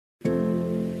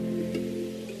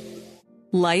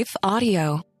Life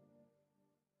Audio.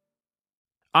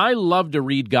 I love to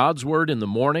read God's Word in the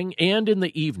morning and in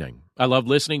the evening. I love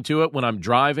listening to it when I'm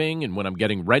driving and when I'm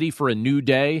getting ready for a new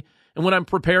day and when I'm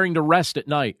preparing to rest at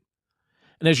night.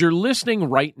 And as you're listening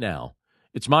right now,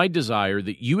 it's my desire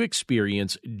that you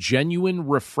experience genuine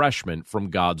refreshment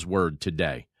from God's Word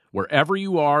today, wherever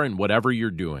you are and whatever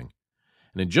you're doing.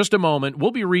 And in just a moment,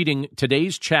 we'll be reading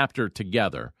today's chapter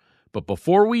together. But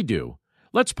before we do,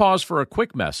 let's pause for a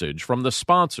quick message from the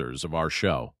sponsors of our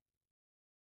show.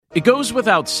 It goes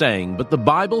without saying, but the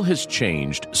Bible has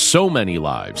changed so many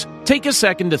lives. Take a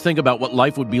second to think about what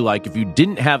life would be like if you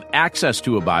didn't have access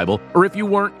to a Bible or if you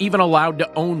weren't even allowed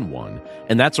to own one.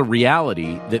 And that's a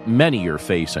reality that many are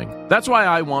facing. That's why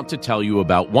I want to tell you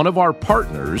about one of our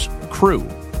partners, Cru.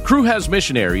 Cru has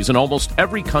missionaries in almost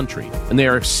every country, and they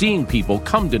are seeing people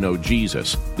come to know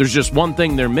Jesus. There's just one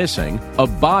thing they're missing: a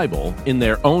Bible in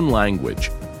their own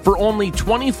language. For only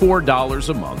 $24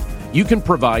 a month, you can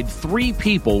provide 3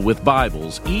 people with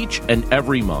Bibles each and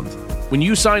every month. When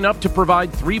you sign up to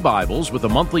provide 3 Bibles with a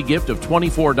monthly gift of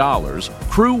 $24,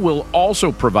 Cru will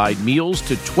also provide meals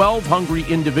to 12 hungry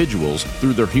individuals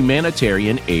through their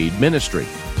humanitarian aid ministry.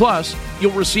 Plus,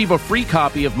 you'll receive a free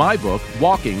copy of my book,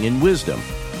 Walking in Wisdom.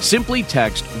 Simply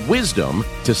text WISDOM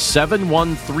to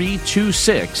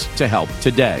 71326 to help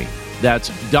today. That's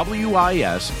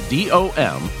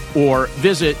WISDOM, or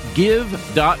visit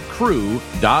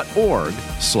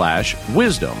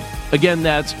give.cru.org/wisdom. Again,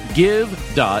 that's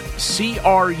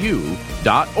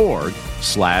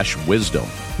give.cru.org/wisdom.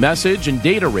 Message and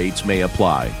data rates may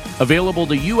apply. Available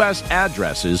to U.S.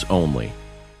 addresses only.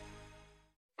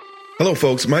 Hello,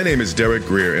 folks. My name is Derek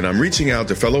Greer, and I'm reaching out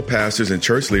to fellow pastors and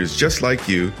church leaders just like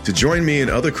you to join me and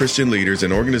other Christian leaders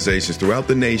and organizations throughout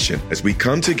the nation as we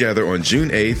come together on June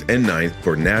 8th and 9th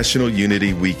for National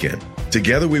Unity Weekend.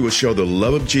 Together, we will show the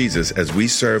love of Jesus as we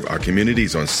serve our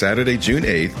communities on Saturday, June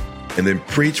 8th, and then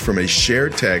preach from a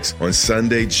shared text on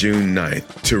Sunday, June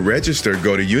 9th. To register,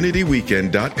 go to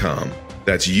unityweekend.com.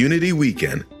 That's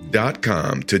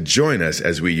unityweekend.com to join us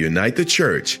as we unite the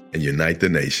church and unite the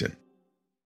nation.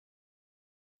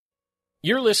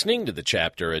 You're listening to the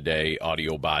Chapter a Day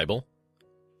audio Bible.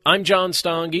 I'm John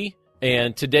Stange,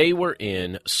 and today we're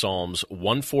in Psalms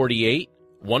 148,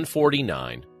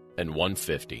 149, and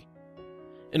 150.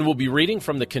 And we'll be reading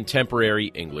from the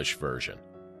Contemporary English Version.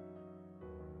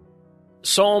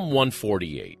 Psalm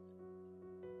 148.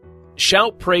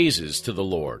 Shout praises to the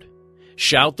Lord.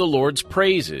 Shout the Lord's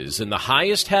praises in the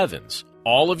highest heavens,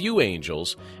 all of you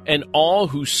angels, and all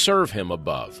who serve him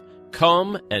above.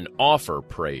 Come and offer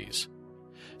praise.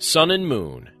 Sun and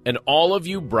moon, and all of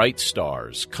you bright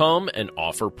stars, come and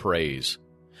offer praise.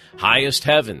 Highest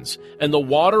heavens, and the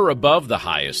water above the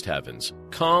highest heavens,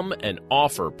 come and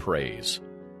offer praise.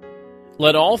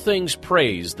 Let all things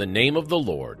praise the name of the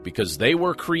Lord, because they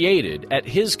were created at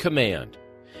his command.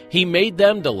 He made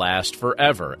them to last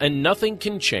forever, and nothing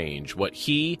can change what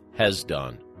he has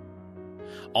done.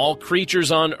 All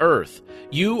creatures on earth,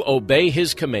 you obey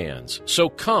his commands, so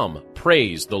come,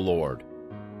 praise the Lord.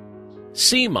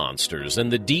 Sea monsters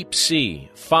and the deep sea,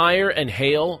 fire and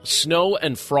hail, snow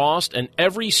and frost, and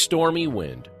every stormy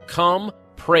wind, come,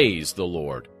 praise the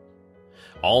Lord.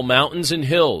 All mountains and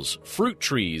hills, fruit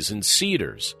trees and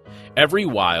cedars, every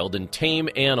wild and tame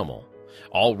animal,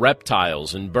 all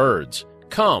reptiles and birds,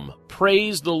 come,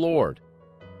 praise the Lord.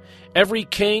 Every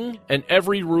king and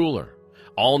every ruler,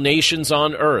 all nations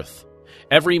on earth,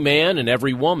 every man and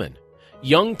every woman,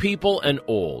 young people and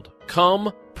old,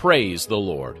 come, praise the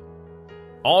Lord.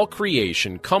 All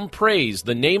creation, come praise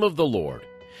the name of the Lord.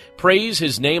 Praise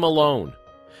his name alone.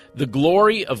 The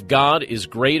glory of God is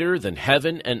greater than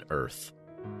heaven and earth.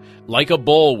 Like a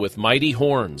bull with mighty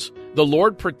horns, the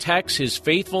Lord protects his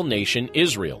faithful nation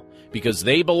Israel, because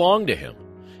they belong to him.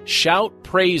 Shout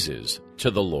praises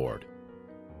to the Lord.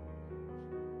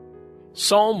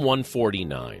 Psalm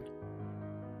 149.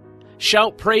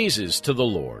 Shout praises to the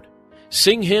Lord.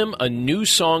 Sing him a new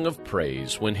song of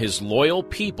praise when his loyal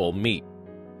people meet.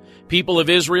 People of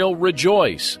Israel,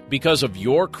 rejoice because of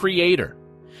your Creator.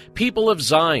 People of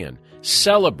Zion,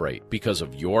 celebrate because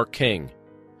of your King.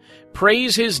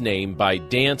 Praise his name by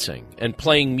dancing and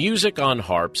playing music on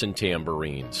harps and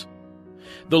tambourines.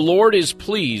 The Lord is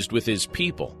pleased with his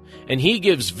people, and he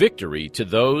gives victory to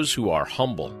those who are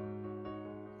humble.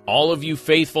 All of you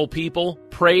faithful people,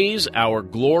 praise our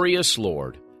glorious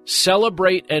Lord.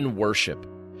 Celebrate and worship.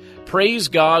 Praise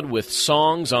God with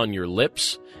songs on your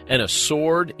lips and a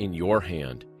sword in your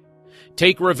hand.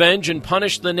 Take revenge and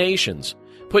punish the nations.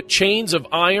 Put chains of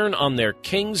iron on their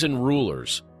kings and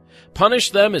rulers.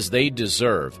 Punish them as they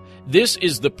deserve. This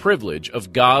is the privilege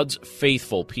of God's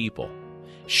faithful people.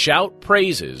 Shout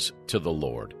praises to the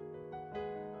Lord.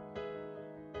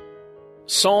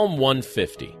 Psalm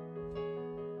 150.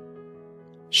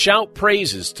 Shout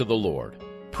praises to the Lord.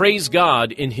 Praise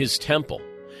God in His temple.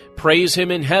 Praise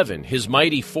Him in heaven, His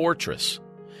mighty fortress.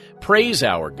 Praise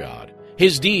our God.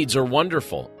 His deeds are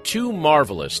wonderful, too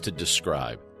marvelous to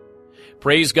describe.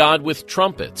 Praise God with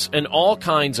trumpets and all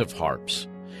kinds of harps.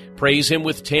 Praise Him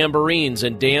with tambourines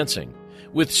and dancing,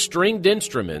 with stringed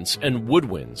instruments and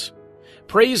woodwinds.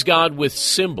 Praise God with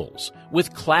cymbals,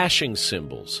 with clashing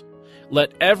cymbals.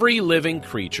 Let every living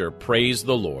creature praise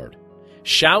the Lord.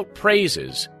 Shout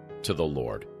praises to the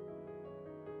Lord.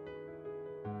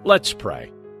 Let's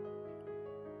pray.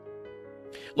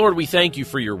 Lord, we thank you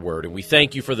for your word, and we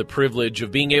thank you for the privilege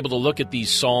of being able to look at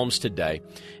these Psalms today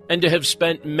and to have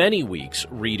spent many weeks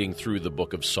reading through the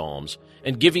book of Psalms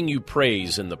and giving you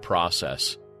praise in the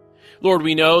process. Lord,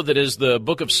 we know that as the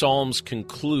book of Psalms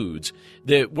concludes,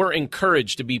 that we're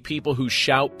encouraged to be people who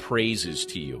shout praises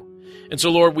to you. And so,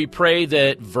 Lord, we pray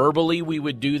that verbally we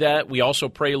would do that. We also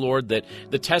pray, Lord, that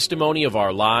the testimony of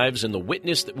our lives and the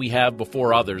witness that we have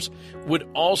before others would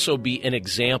also be an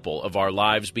example of our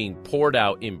lives being poured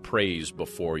out in praise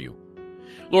before you.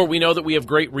 Lord, we know that we have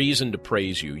great reason to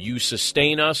praise you. You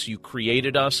sustain us, you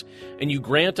created us, and you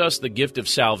grant us the gift of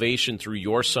salvation through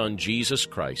your Son, Jesus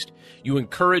Christ. You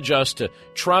encourage us to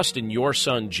trust in your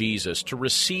Son, Jesus, to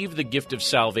receive the gift of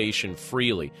salvation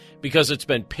freely because it's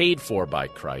been paid for by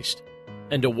Christ,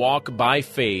 and to walk by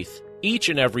faith each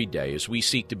and every day as we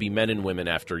seek to be men and women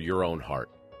after your own heart.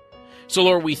 So,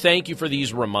 Lord, we thank you for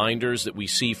these reminders that we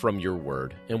see from your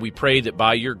word, and we pray that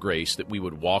by your grace that we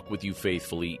would walk with you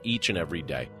faithfully each and every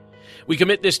day. We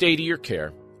commit this day to your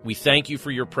care. We thank you for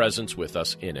your presence with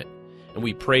us in it, and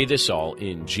we pray this all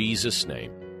in Jesus'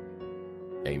 name.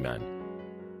 Amen.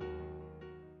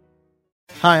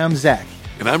 Hi, I'm Zach.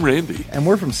 And I'm Randy. And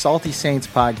we're from Salty Saints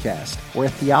Podcast. We're a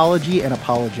theology and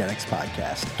apologetics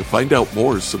podcast. To find out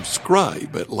more,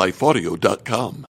 subscribe at lifeaudio.com.